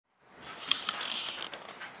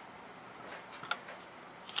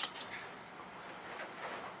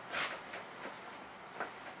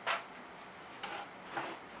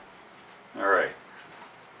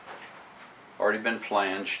already been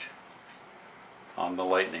flanged on the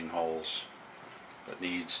lightning holes, but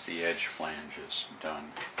needs the edge flanges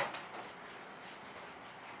done.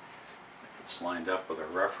 It's lined up with our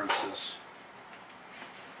references.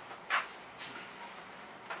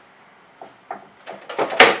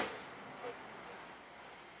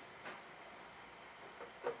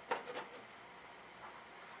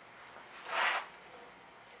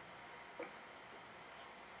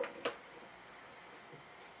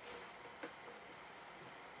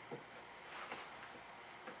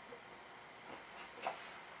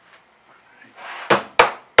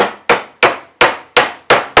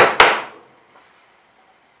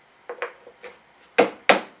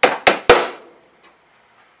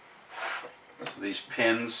 These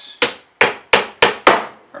pins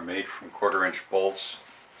are made from 1/4 inch bolts.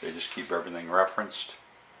 They just keep everything referenced.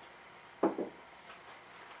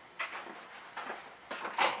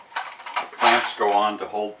 Clamps go on to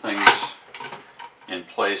hold things in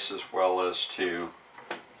place as well as to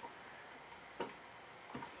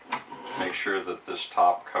make sure that this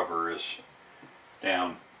top cover is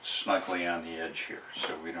down snugly on the edge here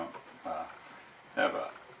so we don't have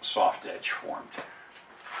a soft edge formed.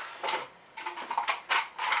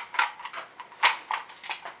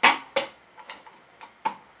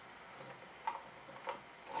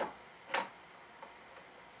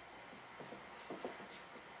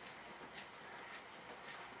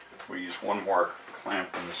 We use one more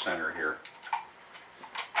clamp in the center here.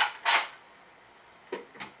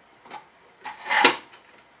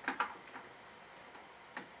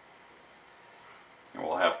 And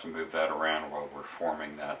we'll have to move that around while we're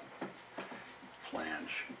forming that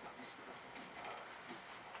flange.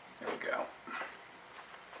 There we go.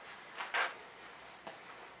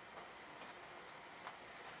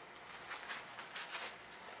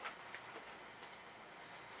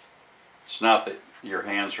 It's not that your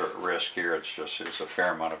hands are at risk here, it's just there's a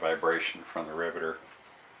fair amount of vibration from the riveter.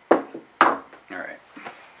 Alright.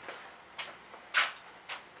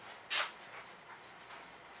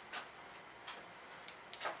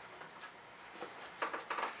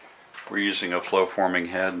 We're using a flow forming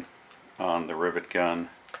head on the rivet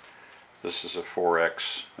gun. This is a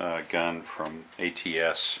 4X gun from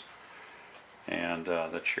ATS, and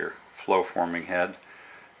that's your flow forming head.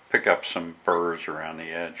 Pick up some burrs around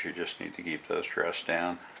the edge, you just need to keep those dressed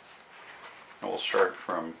down. And we'll start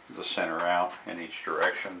from the center out in each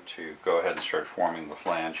direction to go ahead and start forming the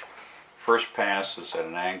flange. First pass is at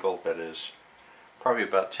an angle that is probably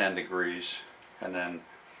about 10 degrees, and then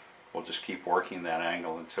we'll just keep working that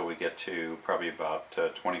angle until we get to probably about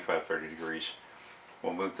 25-30 degrees.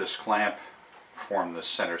 We'll move this clamp, form this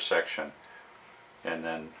center section, and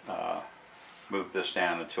then move this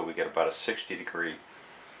down until we get about a 60-degree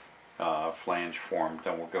flange formed.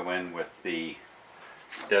 Then we'll go in with the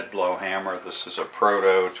dead blow hammer. This is a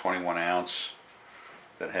Proto 21 ounce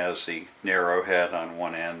that has the narrow head on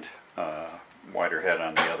one end, wider head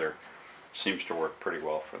on the other. Seems to work pretty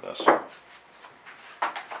well for this.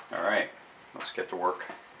 Alright, let's get to work.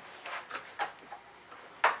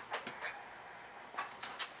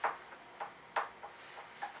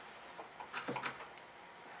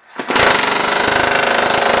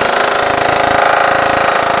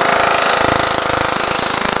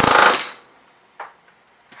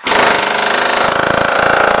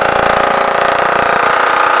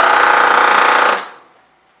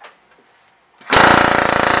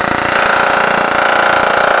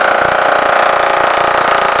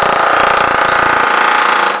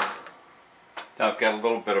 Now I've got a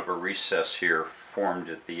little bit of a recess here formed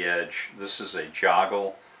at the edge. This is a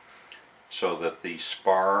joggle so that the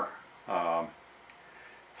spar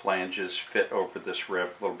flanges fit over this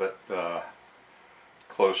rib a little bit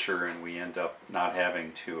closer, and we end up not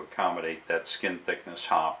having to accommodate that skin thickness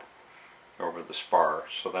hop over the spar.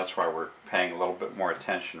 So that's why we're paying a little bit more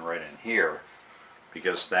attention right in here,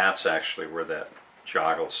 because that's actually where that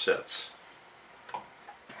joggle sits.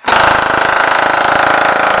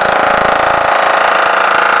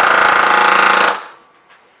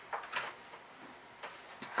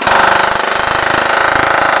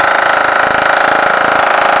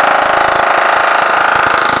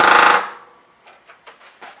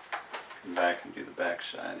 Back and do the back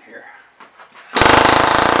side here.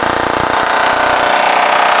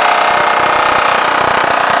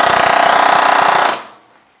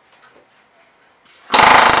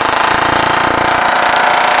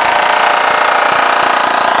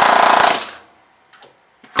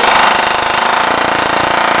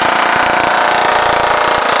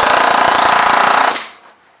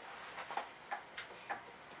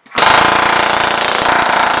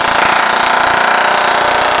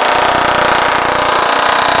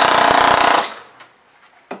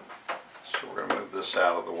 this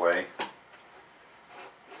out of the way.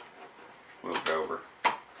 Move it over.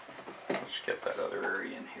 Let's get that other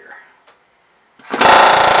area in here.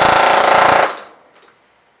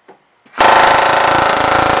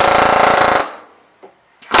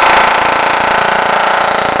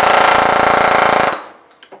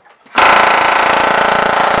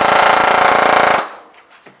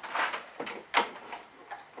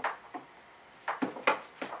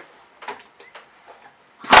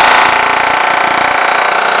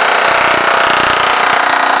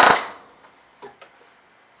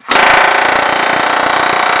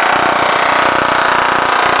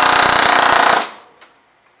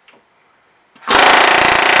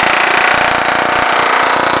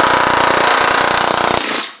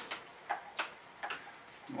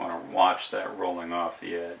 Watch that rolling off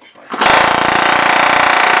the edge like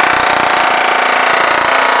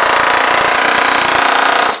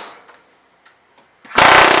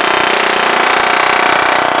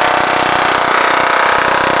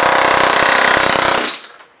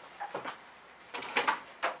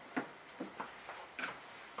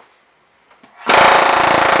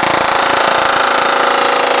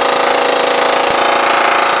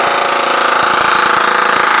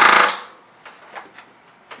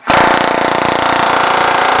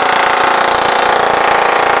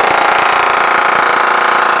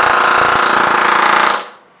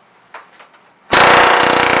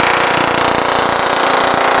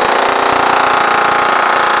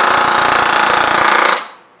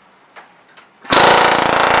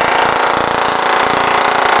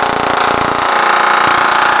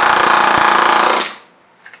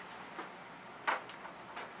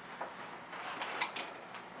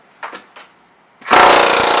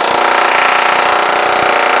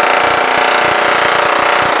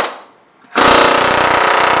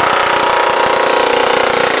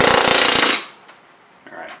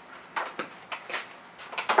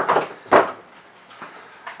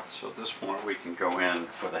So at this point we can go in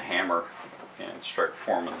with a hammer and start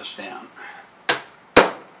forming this down.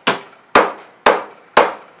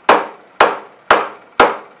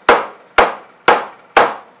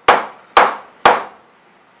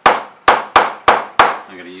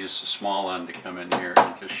 I'm going to use the small end to come in here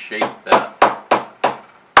and just shape that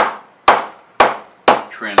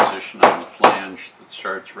transition on the flange that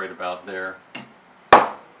starts right about there.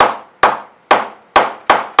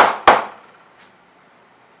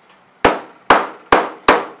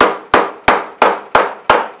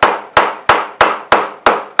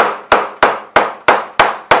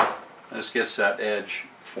 This gets that edge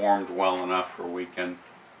formed well enough where we can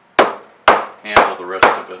handle the rest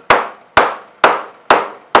of it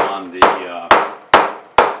on the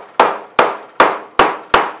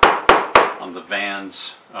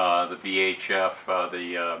Vans, the VHF,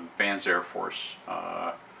 the Vans Air Force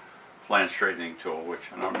flange straightening tool, which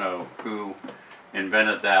I don't know who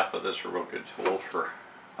invented that, but this is a real good tool for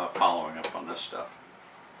following up on this stuff.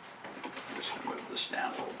 I'm just going to move this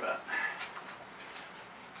down a little bit.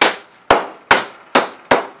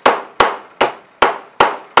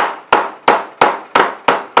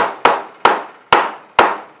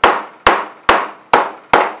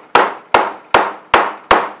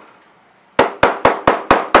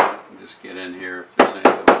 Just get in here if there's any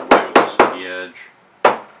little wiggles at the edge.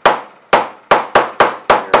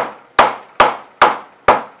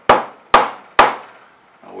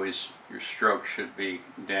 Always your stroke should be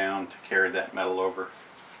down to carry that metal over.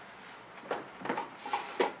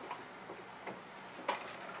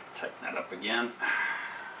 Tighten that up again.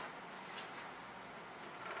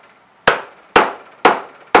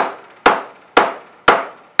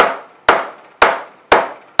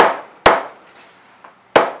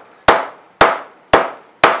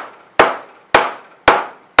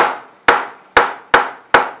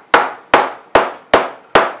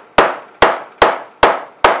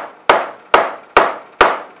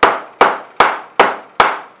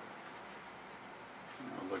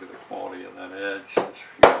 Look at the quality of that edge. There's a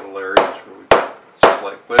few little areas where we've got a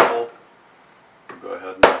slight wiggle. We'll go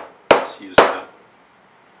ahead and just use that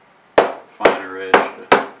finer edge to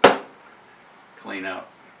clean up.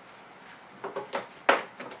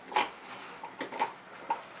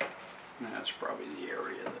 That's probably the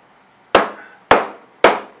area that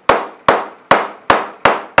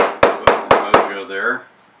put more mojo there.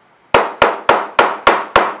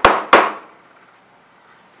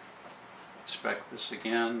 Inspect this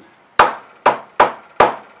again.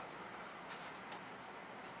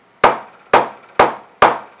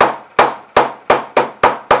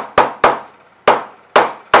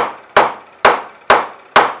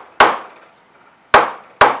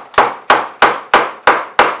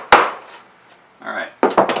 All right.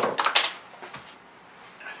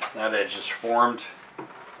 that edge is formed.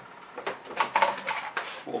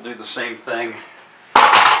 We'll do the same thing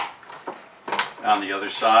on the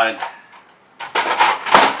other side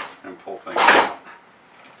and pull things out.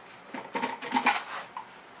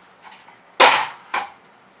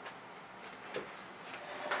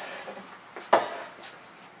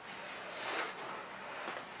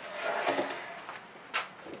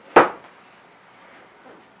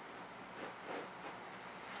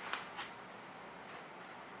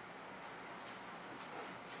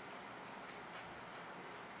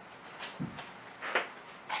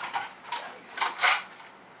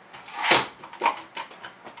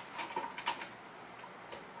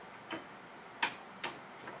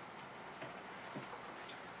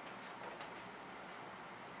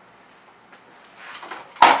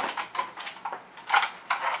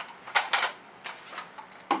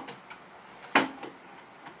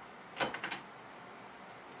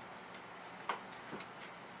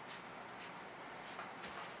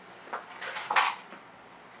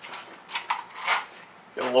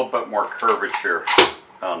 Get a little bit more curvature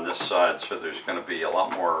on this side, so there's going to be a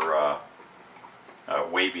lot more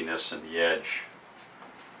waviness in the edge.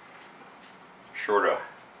 Short of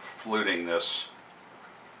fluting this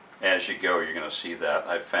as you go, you're going to see that.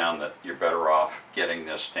 I found that you're better off getting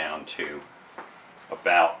this down to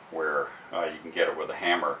about where you can get it with a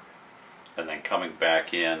hammer, and then coming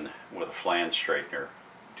back in with a flange straightener,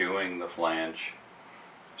 doing the flange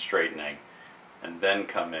straightening, and then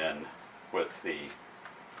come in with the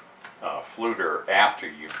fluter after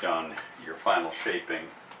you've done your final shaping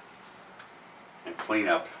and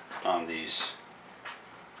cleanup on these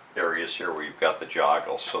areas here where you've got the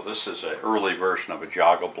joggle. So this is an early version of a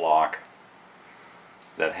joggle block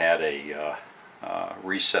that had a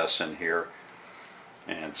recess in here,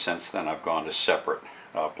 and since then I've gone to separate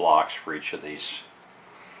blocks for each of these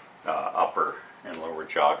upper and lower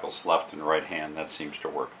joggles, left and right hand. That seems to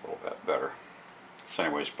work a little bit better. So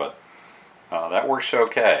anyways, but that works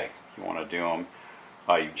okay. You want to do them,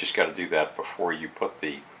 you've just got to do that before you put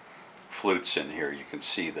the flutes in here. You can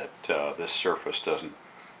see that this surface doesn't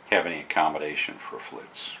have any accommodation for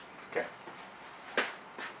flutes. Okay.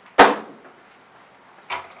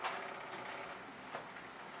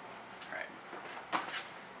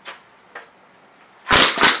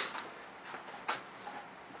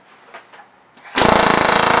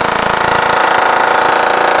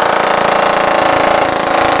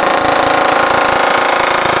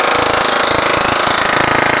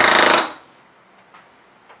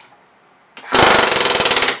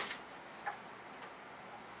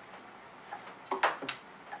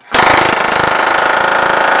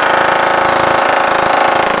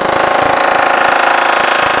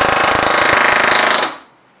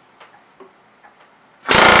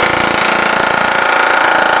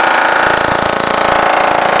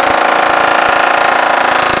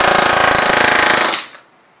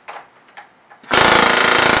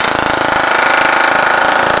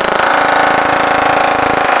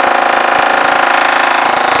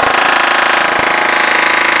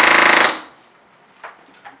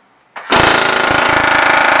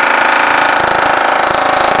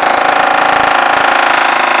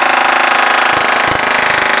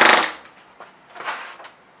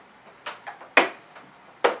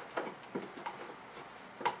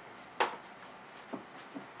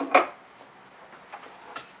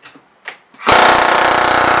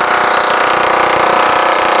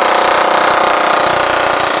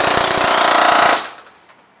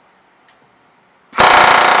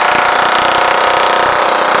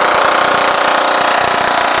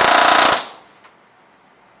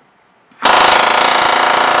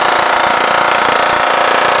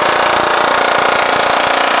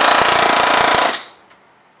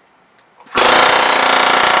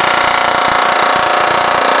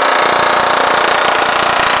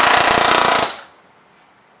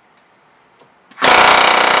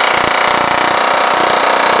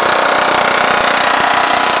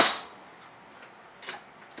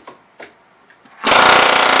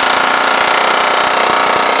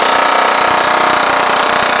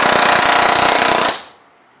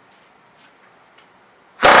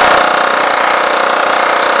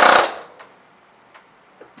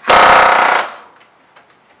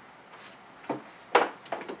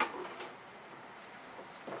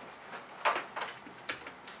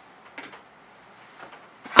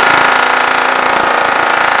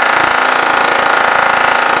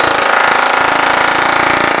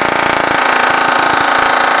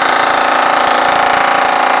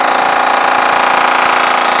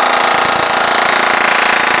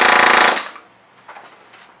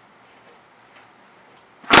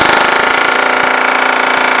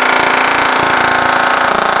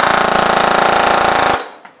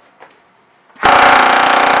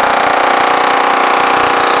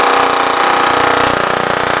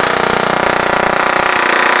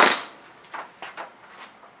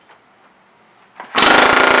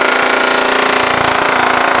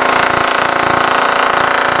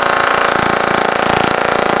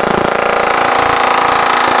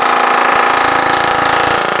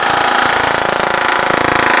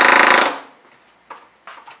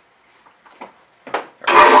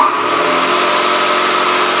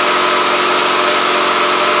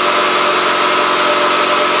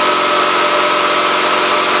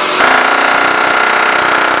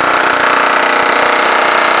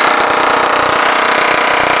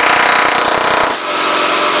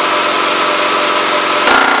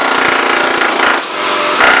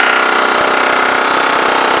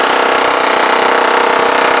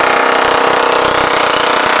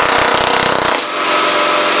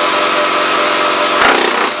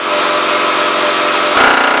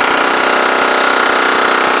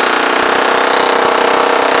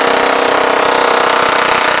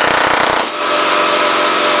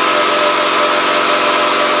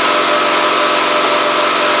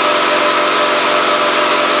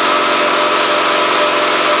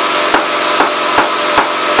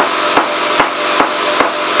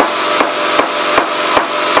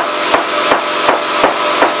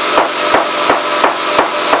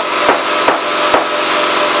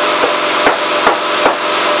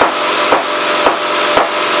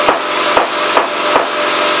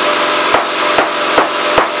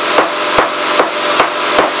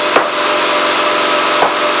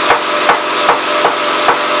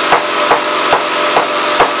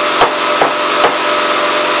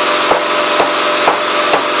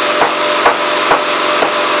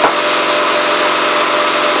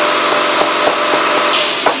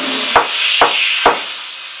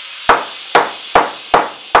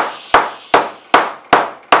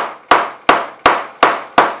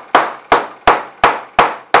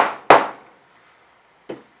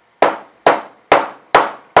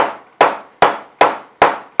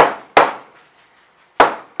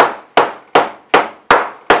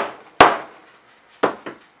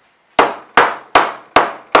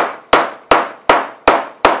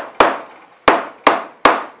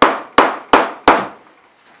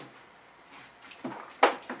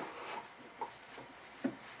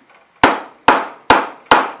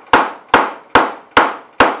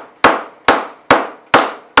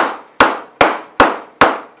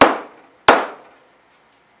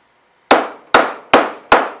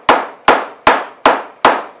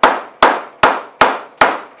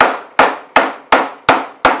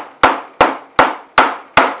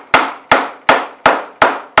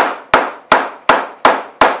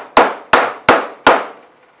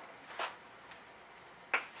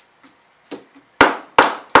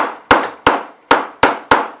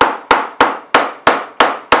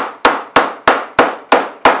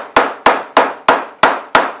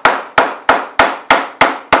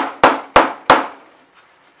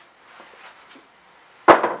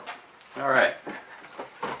 All right.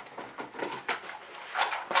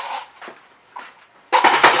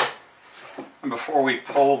 And before we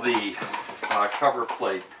pull the cover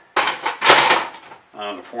plate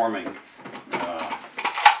on the forming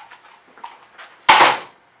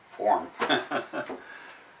form,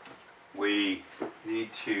 we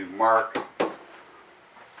need to mark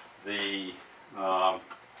the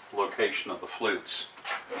location of the flutes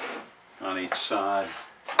on each side.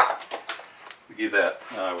 We do that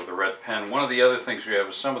with a red pen. One of the other things we have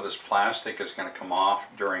is some of this plastic is going to come off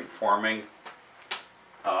during forming.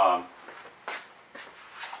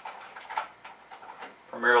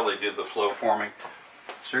 Primarily do the flow forming.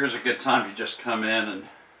 So here's a good time to just come in and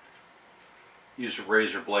use a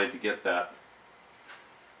razor blade to get that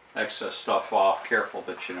excess stuff off. Careful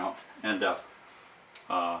that you don't end up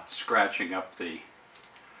scratching up the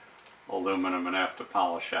aluminum and have to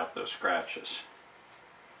polish out those scratches.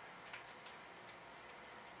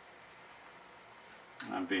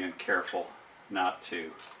 I'm being careful not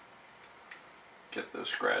to get those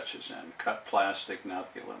scratches in. Cut plastic,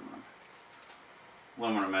 not the aluminum.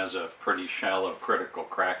 Aluminum has a pretty shallow critical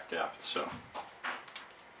crack depth, so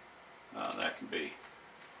that can be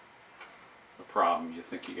a problem. You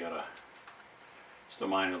think you got just a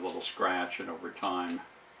minor little scratch, and over time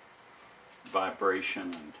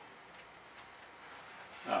vibration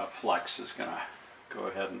and flex is going to go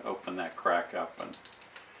ahead and open that crack up, and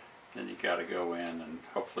then you got to go in and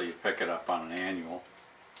hopefully you pick it up on an annual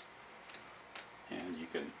and you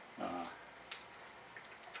can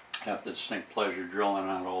have the distinct pleasure drilling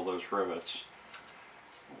out all those rivets,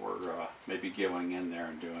 or maybe going in there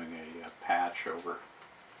and doing a patch over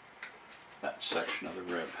that section of the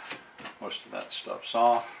rib. Most of that stuff's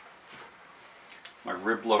off. My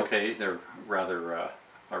rib our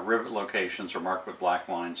rivet locations are marked with black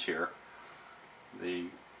lines here. The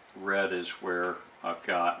red is where I've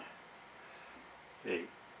got a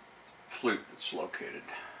flute that's located.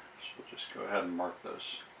 So just go ahead and mark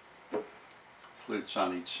those flutes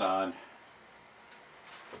on each side.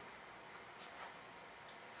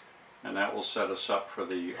 And that will set us up for all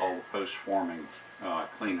the post-forming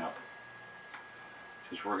cleanup.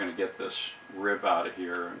 Because we're going to get this rib out of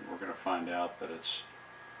here, and we're going to find out that it's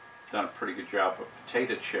done a pretty good job of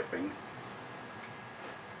potato chipping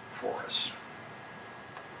for us.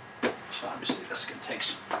 So obviously this can take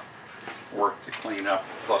some work to clean up.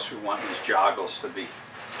 Plus we want these joggles to be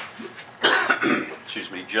excuse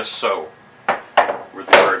me, just so with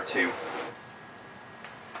regard to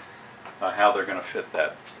how they're going to fit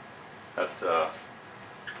that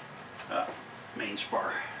main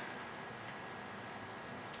spar.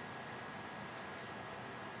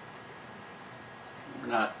 We're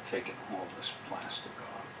not taking all this plastic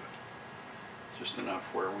off, but just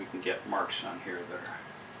enough where we can get marks on here that are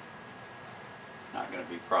not going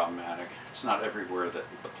to be problematic. It's not everywhere that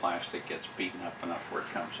the plastic gets beaten up enough where it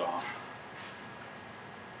comes off.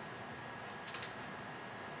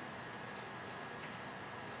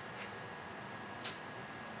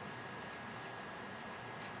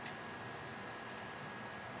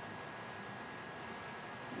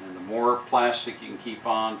 And the more plastic you can keep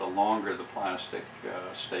on, the longer the plastic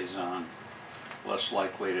stays on. Less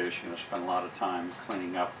likely it is you're going to spend a lot of time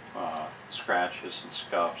cleaning up scratches and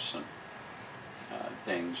scuffs and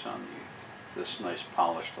dings on this nice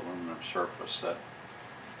polished aluminum surface that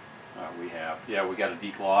we have. Yeah, we got to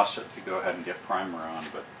degloss it to go ahead and get primer on,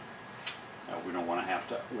 but we don't want to have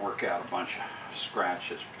to work out a bunch of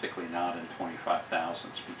scratches, particularly not in 25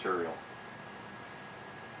 thousandths material.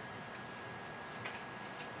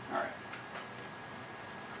 All right.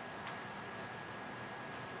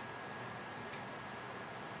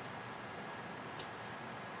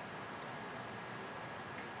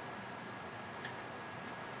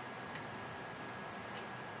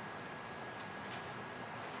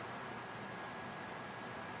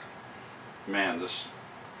 Man, this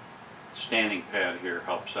standing pad here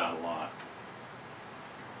helps out a lot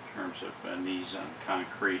in terms of knees on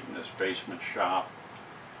concrete in this basement shop.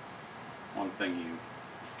 One thing you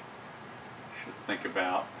should think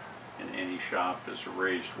about in any shop is a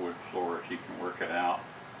raised wood floor if you can work it out.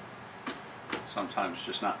 Sometimes it's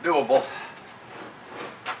just not doable.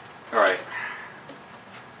 Alright,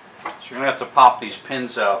 so you're going to have to pop these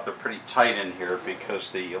pins out. They're pretty tight in here because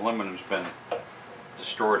the aluminum's been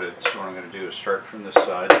distorted. So what I'm going to do is start from this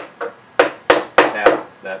side, tap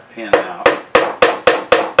that pin out.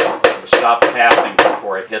 I'm going to stop tapping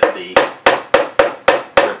before I hit the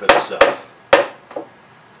rib itself.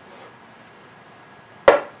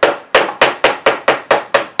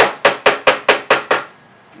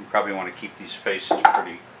 You probably want to keep these faces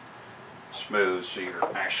pretty smooth, so you're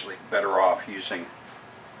actually better off using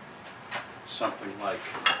something like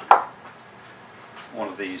one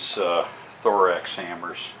of these thorax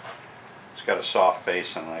hammers. It's got a soft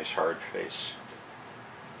face and a nice hard face.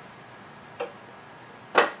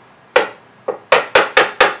 There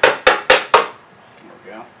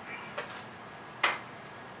we go.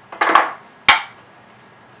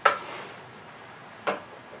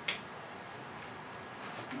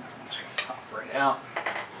 It's going to pop right out.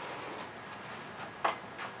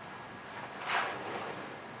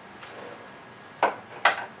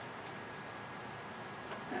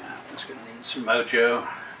 It's going to need some mojo. There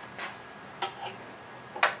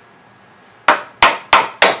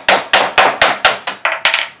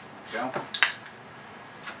we go.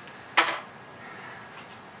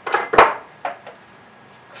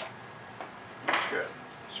 That's good.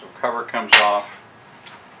 So cover comes off.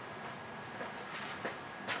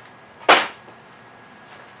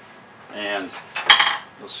 And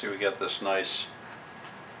you'll see we got this nice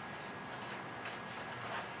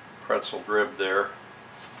pretzel rib there.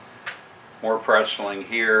 More pretzeling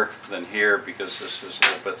here than here because this is a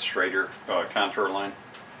little bit straighter contour line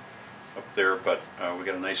up there, but we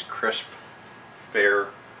got a nice crisp, fair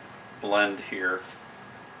blend here.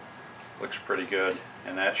 Looks pretty good,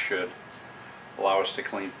 and that should allow us to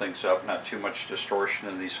clean things up. Not too much distortion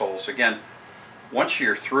in these holes. Again, once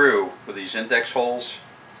you're through with these index holes,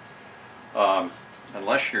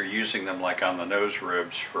 unless you're using them like on the nose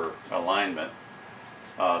ribs for alignment,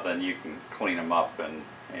 then you can clean them up, and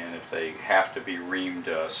if they have to be reamed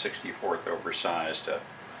 64th oversized to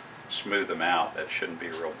smooth them out, that shouldn't be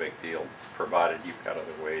a real big deal, provided you've got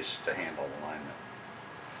other ways to handle alignment.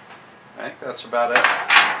 I think that's about it.